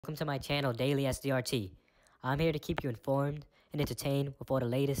Welcome to my channel, Daily SDRT. I'm here to keep you informed and entertained with all the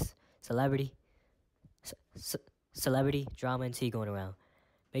latest celebrity drama and tea going around.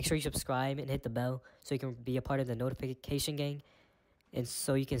 Make sure you subscribe and hit the bell so you can be a part of the notification gang and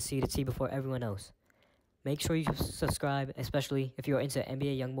so you can see the tea before everyone else. Make sure you subscribe, especially if you're into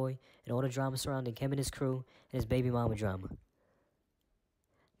NBA Youngboy and all the drama surrounding him and his crew and his baby mama drama.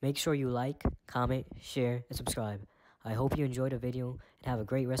 Make sure you like, comment, share, and subscribe. I hope you enjoyed the video and have a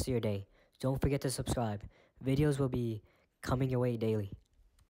great rest of your day. Don't forget to subscribe. Videos will be coming your way daily.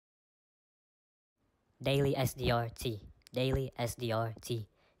 Daily SDRT. Daily SDRT.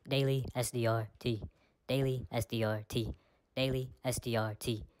 Daily SDRT. Daily SDRT. Daily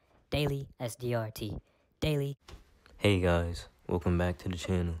SDRT. Daily SDRT. Daily. Hey guys, welcome back to the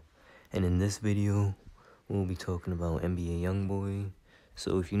channel. And in this video, we'll be talking about NBA Youngboy.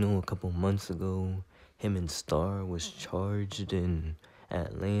 So if you know, a couple months ago, him and Star was charged in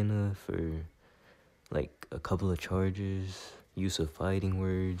Atlanta for like a couple of charges, use of fighting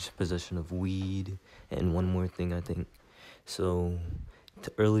words, possession of weed, and one more thing I think. So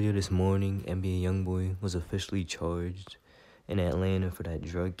earlier this morning, NBA Youngboy was officially charged in Atlanta for that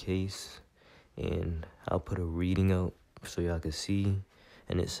drug case. And I'll put a reading out so y'all can see.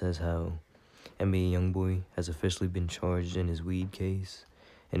 And it says how NBA Youngboy has officially been charged in his weed case,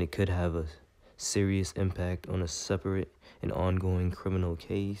 and it could have a serious impact on a separate and ongoing criminal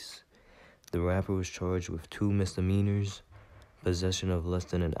case. The rapper was charged with 2 misdemeanors, possession of less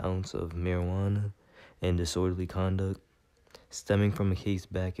than an ounce of marijuana, and disorderly conduct, stemming from a case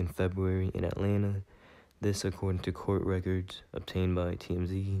back in February in Atlanta. This according to court records obtained by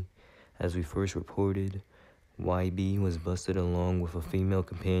TMZ. As we first reported, YB was busted along with a female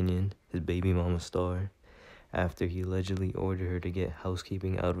companion, his baby mama Star, after he allegedly ordered her to get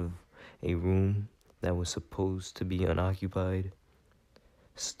housekeeping out of a room that was supposed to be unoccupied.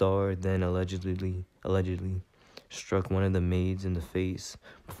 Star then allegedly struck one of the maids in the face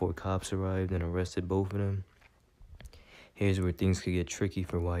before cops arrived and arrested both of them. Here's where things could get tricky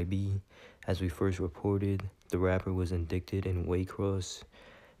for YB. As we first reported, the rapper was indicted in Waycross,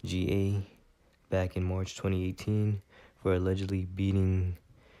 GA, back in March 2018 for allegedly beating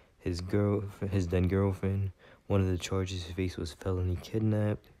his then girlfriend. One of the charges he faced was felony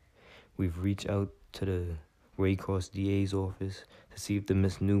kidnap. We've reached out to the Waycross DA's office to see if the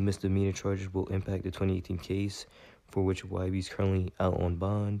new misdemeanor charges will impact the 2018 case, for which YB is currently out on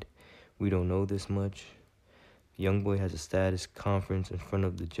bond. We don't know this much. Youngboy has a status conference in front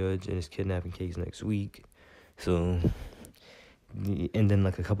of the judge in his kidnapping case next week. So, and then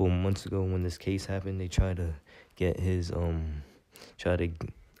like a couple of months ago when this case happened, they tried to get his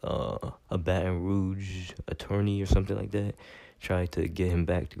a Baton Rouge attorney or something like that, tried to get him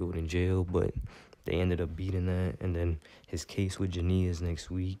back to go to jail, but they ended up beating that. And then his case with Jania is next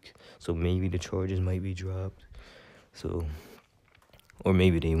week, so maybe the charges might be dropped. So, or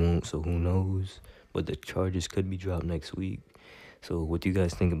maybe they won't, so who knows, but the charges could be dropped next week. So what do you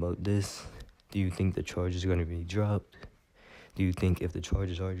guys think about this? Do you think the charges are going to be dropped? Do you think if the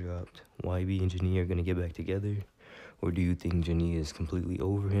charges are dropped, YB and Jania are going to get back together? Or do you think Jania is completely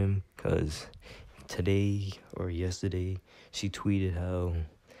over him? Because today or yesterday, she tweeted how...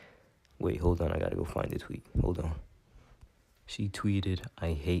 Wait, hold on. I got to go find the tweet. Hold on. She tweeted,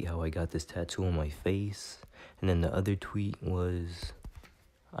 "I hate how I got this tattoo on my face." And then the other tweet was,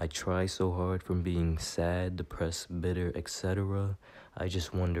 "I try so hard from being sad, depressed, bitter, etc. I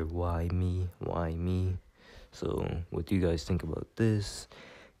just wonder why me, why me?" So, what do you guys think about this?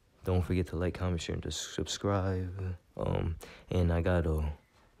 Don't forget to like, comment, share, and to subscribe. And I got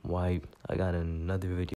another video